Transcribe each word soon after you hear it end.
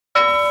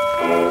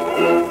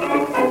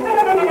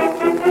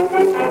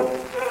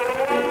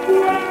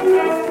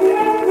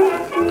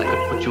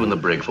You in the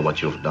brig for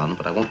what you've done,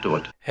 but I won't do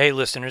it. Hey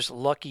listeners,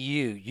 lucky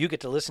you. You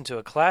get to listen to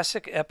a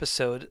classic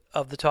episode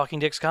of the Talking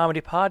Dicks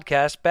Comedy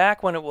Podcast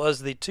back when it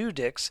was the Two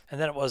Dicks, and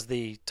then it was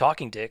the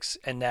Talking Dicks,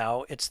 and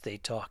now it's the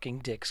Talking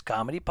Dicks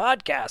Comedy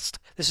Podcast.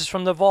 This is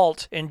from the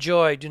vault.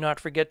 Enjoy. Do not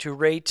forget to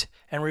rate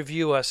and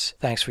review us.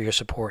 Thanks for your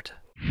support.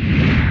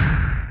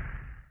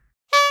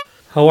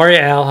 How are you,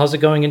 Al? How's it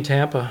going in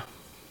Tampa?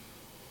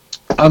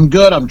 I'm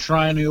good. I'm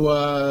trying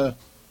to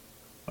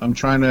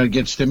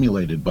get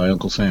stimulated by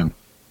Uncle Sam.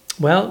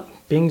 Well,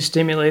 being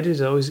stimulated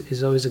is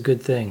always a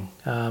good thing,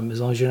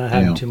 as long as you're not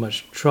having too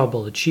much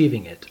trouble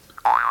achieving it.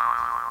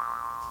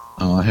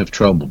 Oh, I have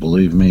trouble,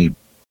 believe me.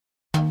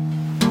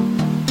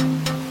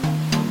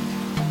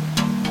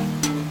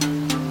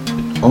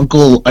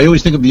 Uncle, I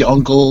always think of the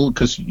uncle,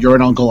 because you're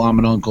an uncle, I'm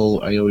an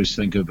uncle. I always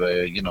think of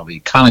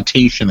the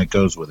connotation that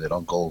goes with it.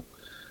 Uncle,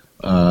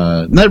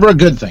 never a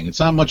good thing. It's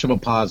not much of a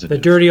positive.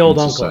 The dirty old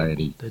uncle.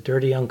 Society. The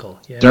dirty uncle.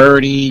 Yeah.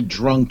 Dirty,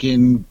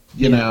 drunken.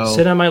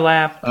 Sit on my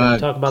lap and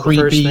talk about creepy,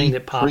 the first thing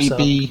that pops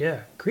creepy. up. Yeah,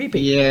 creepy.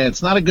 Yeah,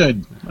 it's not a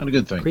good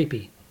thing.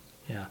 Creepy.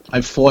 Yeah.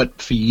 I've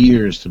fought for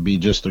years to be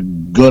just a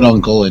good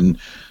uncle, and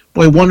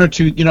boy, one or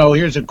two.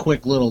 Here's a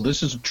quick little.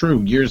 This is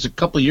true. A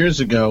couple of years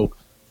ago,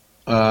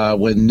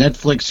 when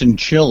Netflix and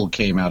chill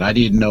came out, I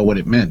didn't know what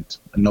it meant,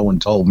 and no one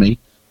told me.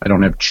 I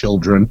don't have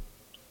children.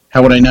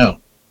 How would I know?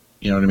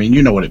 You know what I mean?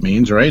 You know what it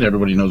means, right?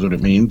 Everybody knows what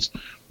it means.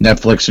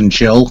 Netflix and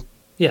chill.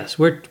 Yes,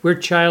 we're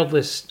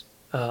childless.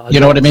 You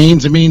know what it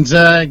means? It means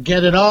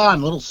get it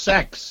on, little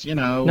sex.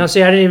 No,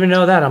 see, I didn't even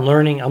know that. I'm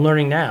learning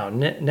now.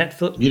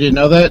 Netflix. You didn't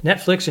know that?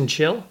 Netflix and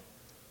chill.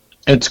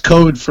 It's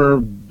code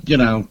for get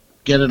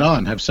it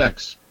on, have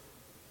sex.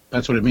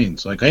 That's what it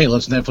means. Like, hey,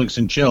 let's Netflix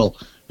and chill.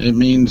 It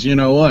means you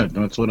know what?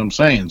 That's what I'm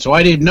saying. So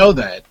I didn't know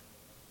that.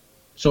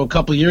 So a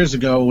couple of years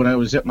ago, when I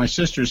was at my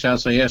sister's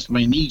house, I asked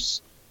my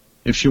niece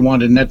if she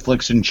wanted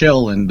Netflix and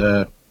chill, and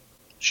I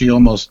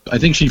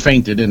think she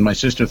fainted, and my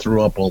sister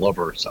threw up all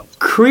over herself.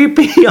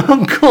 Creepy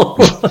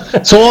uncle.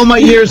 So all my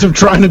years of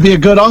trying to be a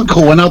good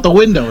uncle went out the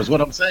window, is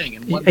what I'm saying.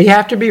 And you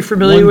have to be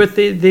familiar with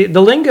the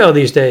lingo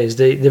these days,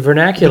 the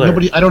vernacular.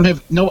 I don't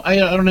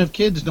have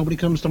kids. Nobody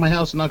comes to my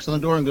house and knocks on the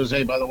door and goes,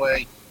 hey, by the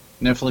way,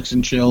 Netflix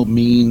and chill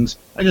means.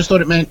 I just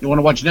thought it meant you want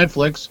to watch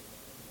Netflix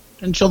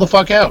and chill the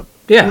fuck out.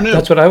 Yeah,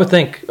 that's what I would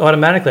think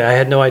automatically. I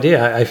had no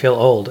idea. I feel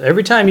old.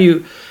 Every time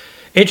you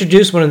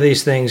introduce one of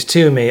these things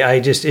to me,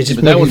 it just makes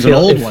me feel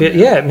old.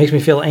 It makes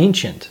me feel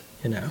ancient.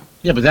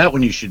 Yeah, but that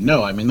one you should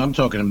know. I mean, I'm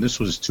talking. This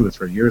was 2 or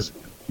 3 years ago.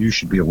 You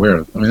should be aware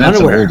of. I mean,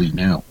 that's an oldie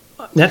now.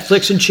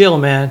 Netflix and chill,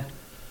 man.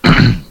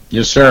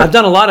 Yes, sir. I've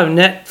done a lot of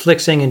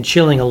Netflixing and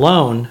chilling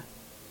alone.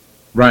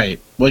 Right.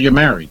 Well, you're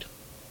married.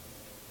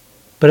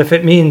 But if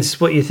it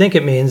means what you think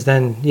it means,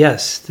 then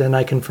yes, then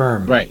I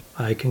confirm. Right.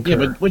 I concur. Yeah,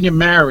 but when you're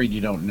married, you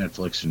don't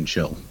Netflix and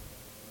chill.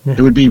 Yeah.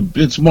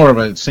 It's more of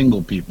a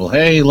single people.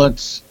 Hey,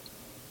 let's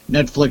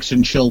Netflix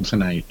and chill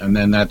tonight, and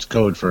then that's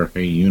code for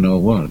hey, you know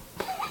what?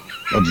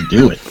 Let's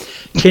do it.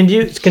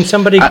 Can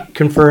somebody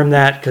confirm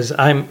that? Because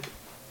I'm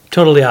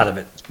totally out of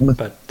it.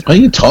 But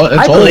I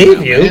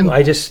believe you. Man.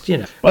 I just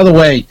By the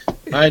way,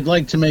 I'd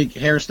like to make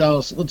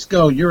hairstyles. Let's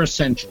go. You're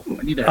essential.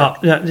 I need a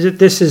haircut. No,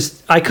 this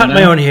is. I cut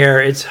my own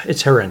hair.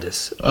 It's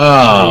horrendous.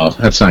 Oh,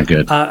 that's not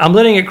good. I'm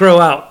letting it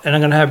grow out, and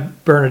I'm going to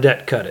have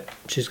Bernadette cut it.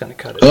 She's going to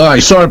cut it. I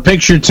saw a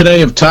picture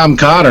today of Tom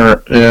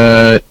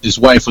Cotter. His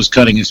wife was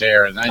cutting his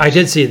hair, and I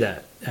did see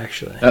that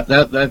actually.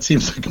 That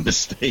seems like a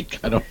mistake.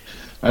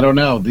 I don't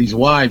know. These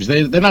wives,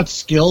 they're not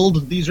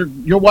skilled.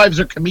 Your wives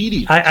are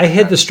comedians. I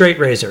hid the straight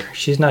razor.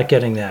 She's not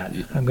getting that.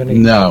 I'm going to.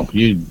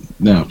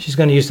 No. She's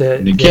going to use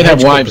the. You can't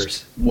have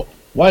wives.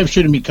 Wives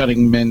shouldn't be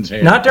cutting men's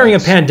hair. Not during a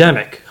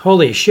pandemic.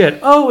 Holy shit!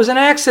 Oh, it was an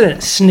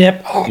accident.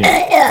 Snip.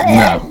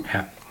 Yeah.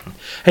 No.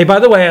 Hey, by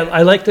the way,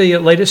 I like the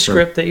latest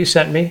script that you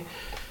sent me.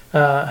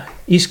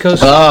 East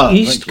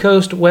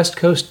Coast, West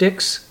Coast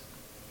Dicks.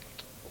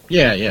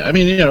 Yeah. I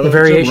mean, the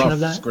variation it's a rough of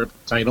that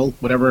script title,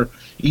 whatever.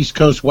 East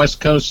Coast, West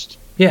Coast.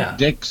 Yeah.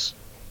 Dicks.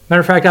 Matter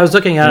of fact, I was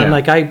looking at it, I'm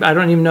like, I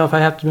don't even know if I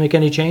have to make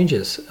any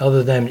changes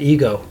other than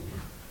ego.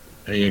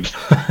 There you go.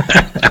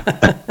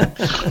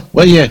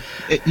 Well, yeah,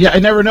 I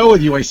never know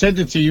with you. I sent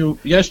it to you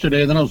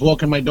yesterday, and then I was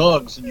walking my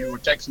dogs, and you were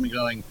texting me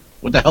going,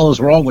 what the hell is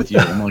wrong with you?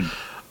 I'm like,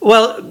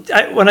 well,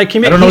 when I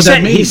came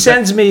in, he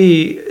sends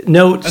me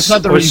notes. That's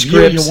not the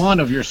review you want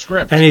of your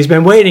script. And he's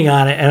been waiting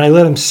on it, and I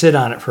let him sit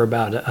on it for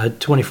about a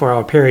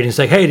 24-hour period. He's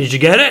like, hey, did you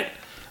get it?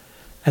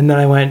 And then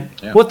I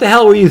went, what the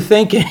hell were you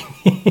thinking?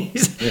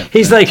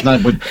 he's like,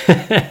 not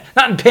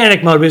in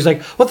panic mode, but he's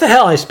like, what the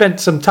hell? I spent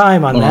some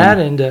time on that.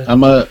 And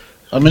I'm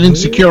an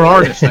insecure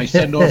artist. I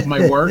send off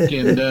my work,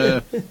 and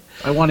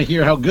I want to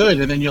hear how good.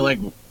 And then you're like,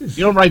 you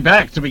don't write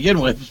back to begin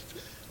with.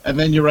 And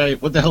then you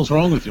write, what the hell's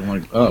wrong with you? I'm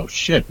like, oh,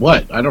 shit,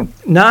 what? I don't...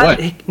 Not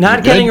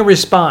getting a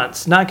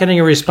response. Not getting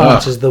a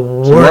response is the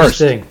worst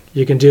thing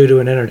you can do to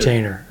an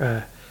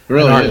entertainer,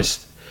 really an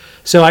artist.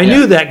 So I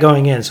knew that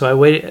going in, so I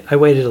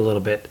waited a little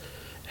bit.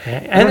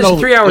 And there's a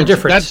 3-hour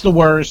difference. That's the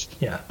worst.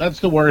 Yeah. That's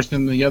the worst.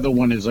 And the other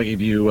one is like if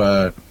you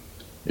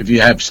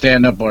have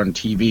stand up on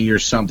TV or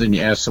something,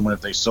 you ask someone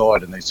if they saw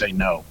it and they say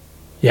no.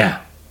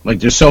 Yeah. Like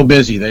they're so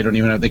busy they don't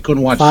even have. They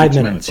couldn't watch 5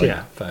 6 minutes. minutes.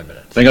 Like, 5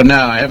 minutes. They go, no,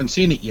 I haven't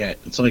seen it yet.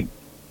 It's like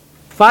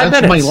 5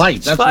 that's minutes. my life.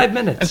 It's That's 5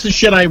 minutes. That's the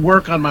shit I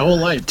work on my whole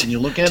life. Can you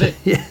look at it?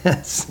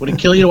 Yes. Would it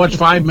kill you to watch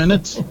 5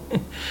 minutes?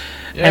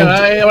 Yeah,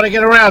 I want to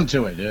get around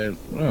to it.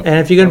 And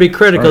if you're going to be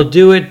critical,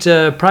 do it.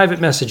 Private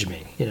message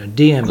me.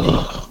 DM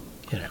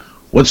me.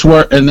 What's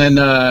worse? And then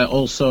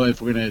also,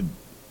 if we're going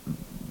to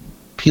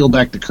peel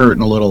back the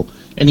curtain a little,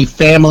 any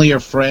family or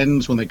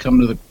friends when they come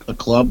to a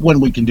club, when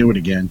we can do it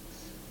again,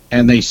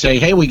 and they say,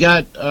 "Hey, we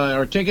got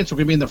our tickets. We're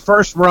going to be in the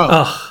first row."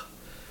 Ugh.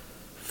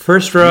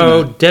 First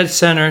row, dead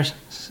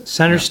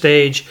center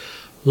stage,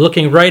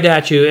 looking right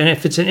at you. And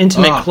if it's an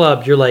intimate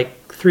club, you're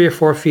like 3 or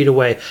 4 feet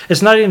away.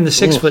 It's not even the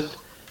 6 foot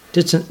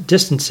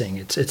distancing.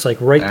 It's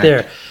like right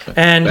there.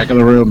 And back of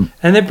the room.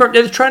 And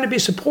they're trying to be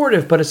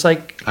supportive, but it's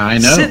like, I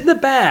know. Sit in the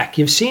back.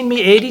 You've seen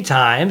me 80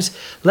 times.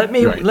 Let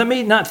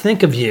me not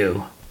think of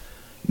you.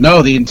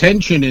 No, the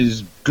intention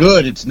is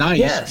good. It's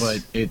nice,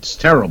 but it's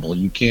terrible.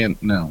 You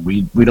can't. No,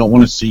 we don't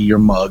want to see your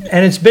mug.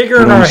 And it's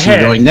bigger in our head.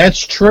 Going,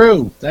 that's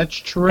true. That's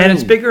true. And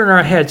it's bigger in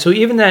our head. So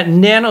even that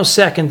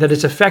nanosecond that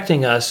it's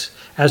affecting us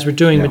as we're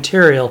doing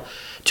material,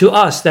 to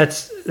us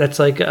that's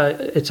like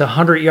it's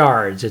 100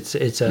 yards.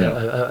 It's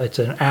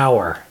an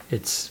hour. I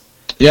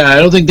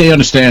don't think they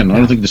understand. I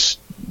don't think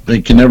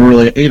they can never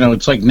really.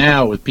 It's like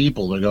now with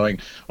people, they're going,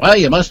 well,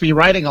 you must be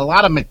writing a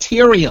lot of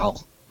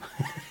material.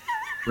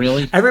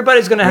 Really?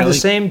 Everybody's going to have the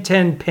same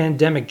 10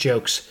 pandemic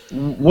jokes.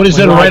 What is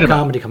there to write about?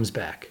 Comedy comes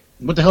back.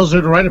 What the hell is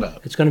there to write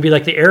about? It's going to be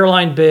like the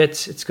airline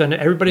bits.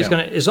 Everybody's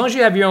going to, as long as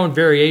you have your own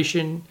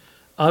variation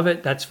of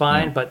it, that's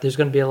fine. Yeah. But there's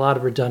going to be a lot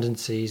of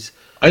redundancies.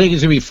 I think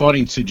it's going to be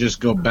funny to just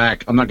go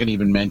back. I'm not going to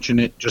even mention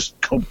it. Just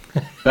go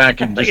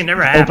back and like just it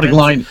never opening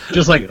line.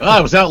 Just like,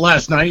 I was out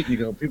last night.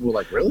 People were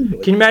like, really?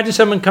 Can you imagine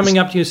someone coming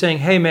up to you saying,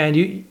 hey, man,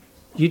 you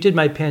did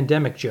my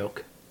pandemic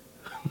joke?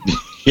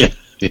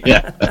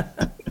 Yeah.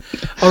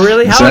 Oh,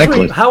 really?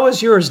 Exactly. How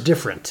was yours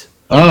different?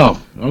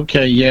 Oh,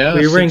 okay, yeah.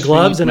 Were you wearing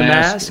gloves and a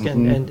mask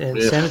and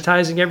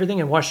sanitizing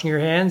everything and washing your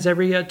hands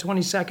every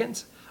 20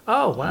 seconds?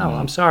 Oh, wow,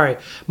 I'm sorry.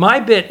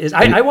 My bit is,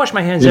 I wash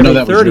my hands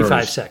every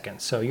 35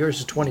 seconds, so yours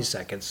is 20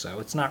 seconds, so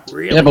it's not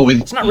really,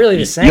 it's not really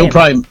the same.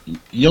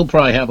 You'll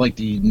probably have like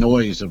the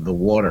noise of the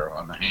water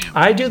on the hand.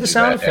 I do the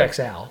sound effects,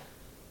 Al.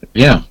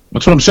 Yeah,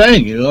 that's what I'm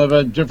saying. You have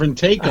a different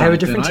take on it. I have a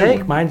different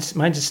take. Mine's a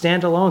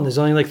standalone. There's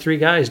only like 3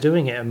 guys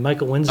doing it, and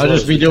Michael Winslow. I'll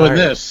just be doing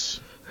this,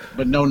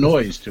 but no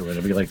noise to it.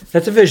 I'll be like,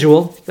 that's a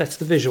visual. That's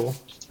the visual.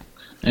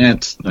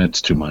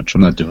 That's too much.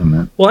 I'm not doing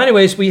that. Well,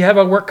 anyways, we have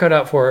our work cut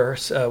out for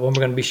us when we're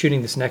going to be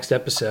shooting this next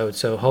episode.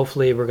 So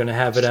hopefully we're going to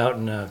have it out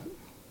in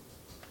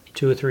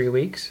 2 or 3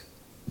 weeks.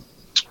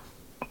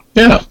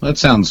 Yeah, that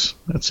sounds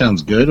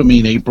good. I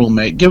mean, April,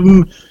 May. Give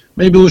them.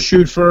 Maybe we'll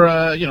shoot for.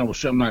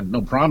 I'm not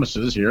no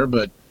promises here,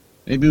 but.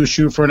 Maybe we'll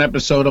shoot for an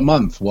episode a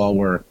month while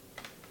we're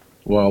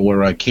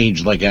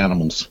caged like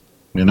animals.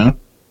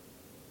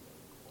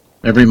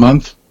 Every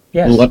month,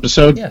 yes. Little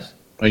episode. Yes.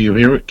 Are you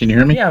here? Can you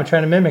hear me? Yeah, I'm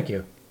trying to mimic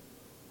you.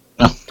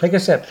 Oh. Take a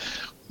sip.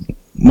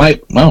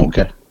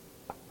 Okay.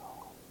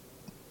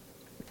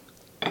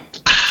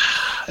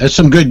 That's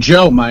some good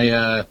Joe.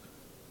 My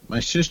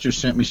sister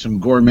sent me some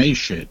gourmet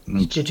shit.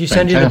 Did you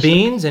send you the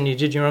beans and you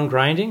did your own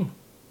grinding?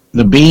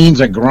 The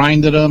beans, I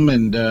grinded them,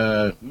 and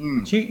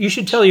you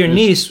should tell your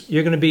niece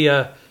you're going to be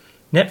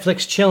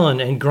Netflix chilling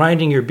and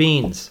grinding your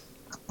beans.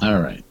 All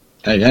right,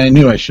 I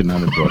knew I should not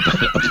have brought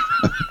that up.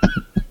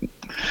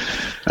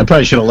 I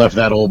probably should have left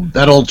that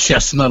old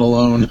chestnut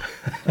alone.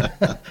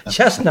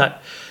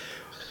 Chestnut.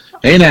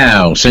 Hey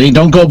now, say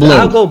don't go blue.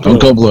 I'll go blue.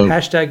 Don't go blue.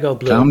 Hashtag go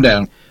blue.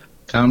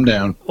 Calm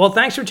down. Well,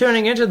 thanks for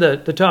tuning into the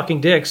Talking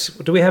Dicks.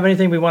 Do we have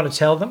anything we want to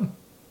tell them?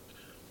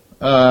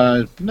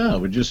 No,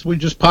 we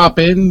just pop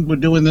in. We're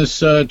doing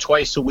this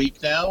twice a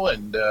week now,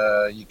 and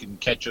you can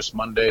catch us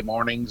Monday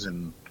mornings,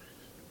 and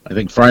I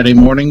think Friday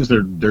mornings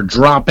they're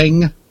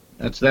dropping.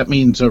 That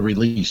means a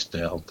release,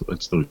 Dale.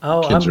 It's the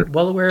kids I'm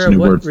well aware of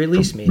what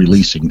release means.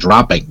 Releasing,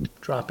 dropping,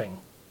 uploading,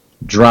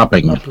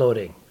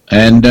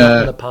 and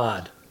the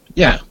pod,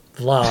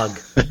 vlog,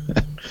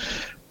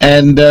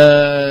 and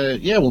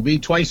we'll be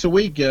twice a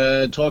week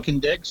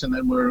talking dicks, and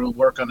then we'll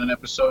work on an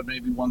episode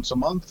maybe once a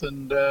month,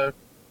 and.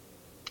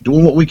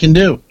 Doing what we can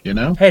do,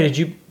 Hey, did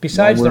you,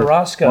 besides the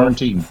Roscoe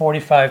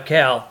 45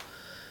 cal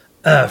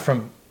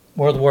from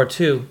World War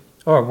II,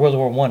 or World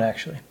War I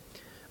actually,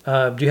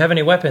 do you have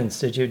any weapons?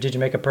 Did you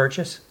make a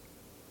purchase?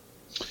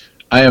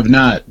 I have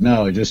not.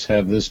 No, I just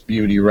have this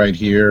beauty right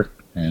here,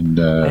 and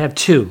I have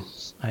 2.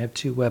 I have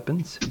 2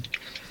 weapons.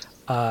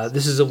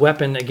 This is a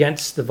weapon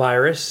against the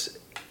virus,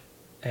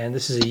 and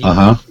this is a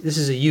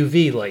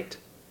UV light.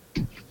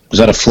 Is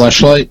that a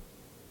flashlight?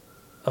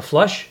 A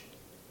flush?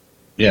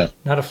 Yeah.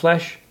 Not a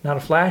flash? Not a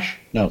flash?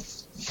 No,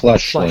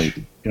 flashlight.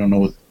 You don't know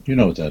what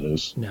that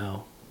is.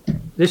 No.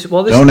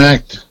 Don't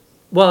act.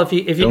 Well, if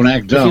you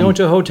go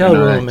into a hotel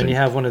room and you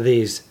have one of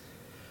these,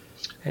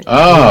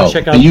 Oh,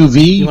 check the out,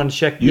 UV. You want to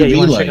check? Yeah, you UV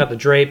want to check light. out the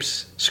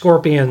drapes,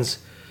 scorpions,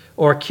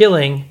 or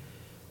killing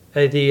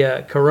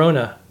the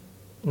Corona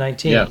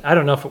 19. Yeah. I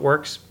don't know if it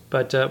works,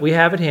 but we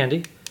have it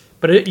handy.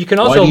 But you can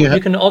Why also do you you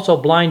can also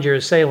blind your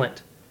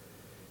assailant,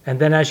 and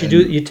then as you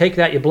do, you take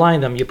that, you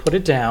blind them, you put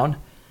it down,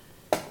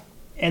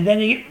 and then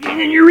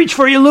you reach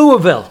for your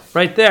Louisville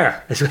right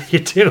there. That's what you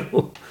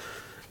do.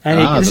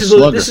 And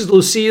this is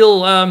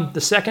Lucille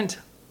the second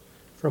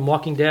from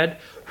Walking Dead.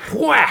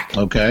 Whack.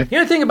 Okay. The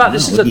other thing about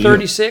this is look a at you.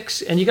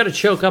 36, and you got to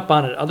choke up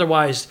on it.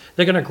 Otherwise,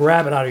 they're going to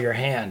grab it out of your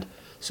hand.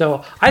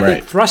 So I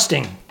think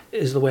thrusting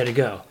is the way to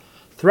go.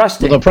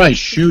 Thrusting. Well, they'll probably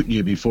shoot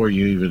you before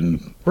you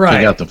even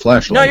take out the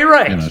flashlight. No, you're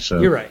right. So.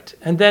 You're right.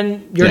 And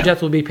then your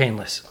death will be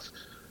painless.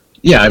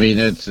 Yeah, I mean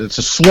it's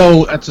a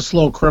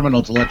slow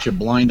criminal to let you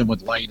blind them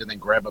with light and then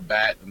grab a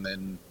bat and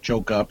then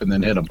choke up and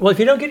then hit them. Well, if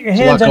you don't get your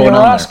hands on your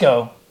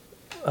Roscoe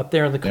up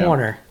there in the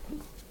corner,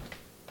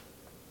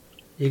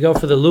 you go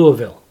for the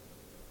Louisville.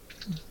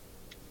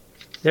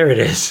 There it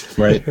is.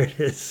 Right. There it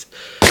is.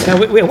 Now,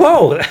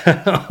 whoa!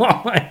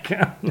 Oh my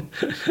God.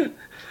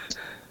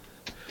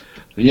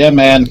 Yeah,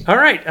 man. All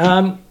right.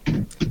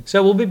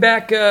 So we'll be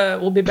back.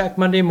 We'll be back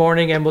Monday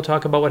morning, and we'll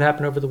talk about what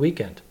happened over the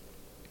weekend.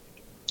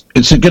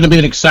 It's going to be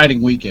an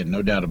exciting weekend,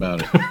 no doubt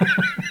about it.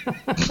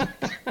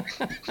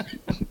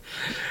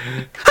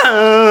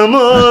 I'm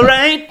all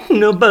right.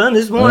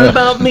 Nobody's worried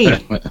about me.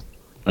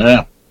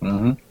 Yeah.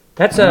 Uh-huh.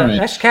 That's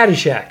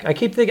Caddyshack. I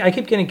keep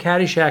getting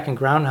Caddyshack and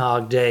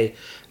Groundhog Day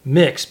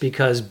mixed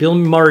because Bill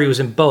Murray was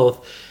in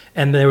both,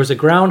 and there was a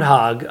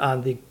groundhog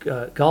on the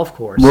golf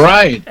course.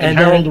 Right, and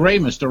Harold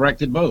Ramis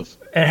directed both.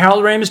 And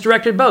Harold Ramis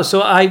directed both.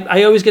 So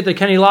I always get the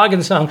Kenny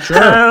Loggins song. Sure.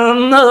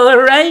 I'm all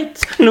right,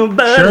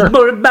 nobody's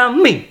worried about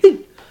me.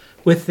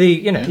 With the,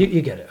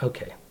 you get it.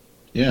 Okay.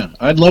 Yeah,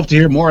 I'd love to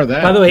hear more of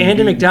that. By the way,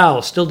 Andy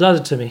McDowell still does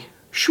it to me.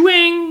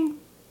 Swing.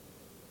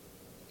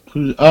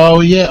 Oh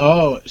yeah.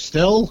 Oh,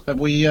 still? Have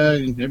you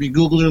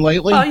Googled her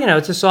lately? Well,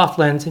 it's a soft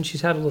lens, and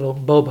she's had a little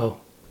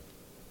bobo.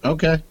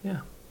 Okay.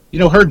 Yeah.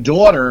 Her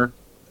daughter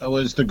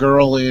was the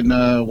girl in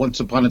Once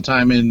Upon a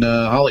Time in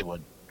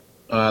Hollywood.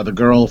 The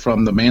girl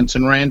from the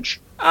Manson Ranch.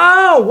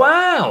 Oh,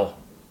 wow.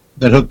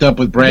 That hooked up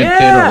with Brad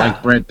Pitt or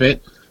like Brad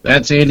Pitt.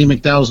 That's Andy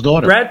McDowell's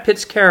daughter. Brad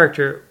Pitt's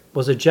character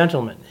was a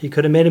gentleman. He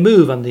could have made a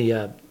move on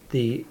the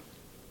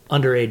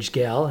underage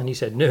gal, and he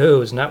said,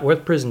 no, it's not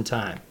worth prison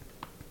time.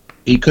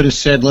 He could have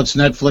said, let's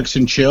Netflix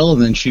and chill,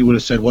 and then she would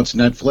have said, what's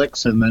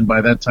Netflix? And then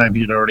by that time,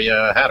 he'd already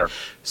had her.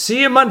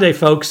 See you Monday,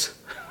 folks.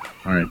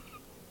 All right.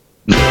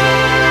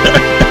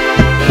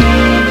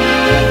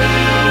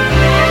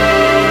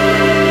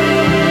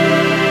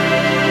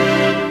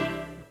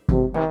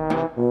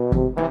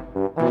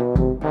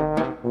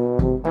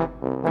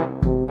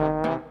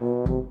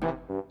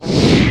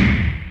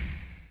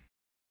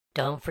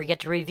 Don't forget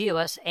to review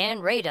us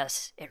and rate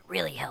us. It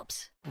really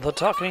helps. The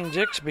Talking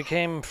Dicks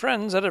became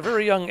friends at a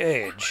very young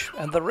age,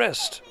 and the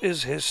rest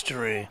is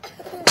history.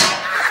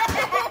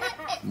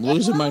 I'm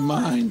losing my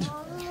mind.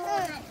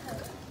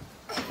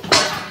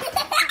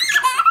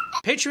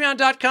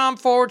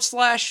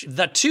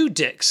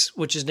 Patreon.com/The2Dicks,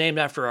 which is named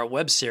after our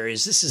web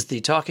series. This is the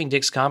Talking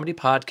Dicks Comedy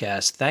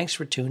Podcast. Thanks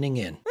for tuning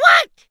in.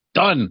 What?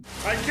 Done.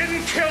 I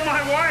didn't kill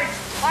my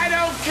wife. I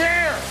don't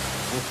care.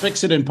 We'll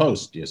fix it in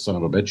post, you son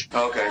of a bitch.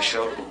 Okay,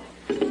 sure.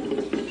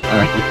 All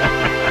right.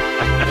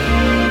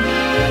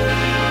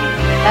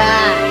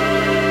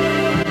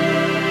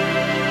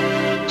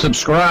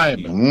 Subscribe.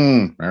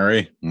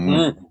 Mary.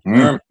 Go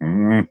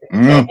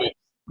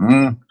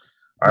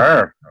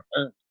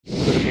to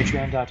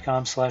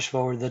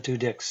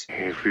patreon.com/the2dicks.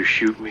 If you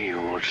shoot me, you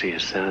won't see a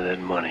cent of that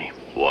money.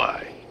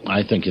 Why?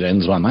 I think it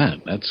ends on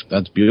that.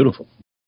 That's beautiful.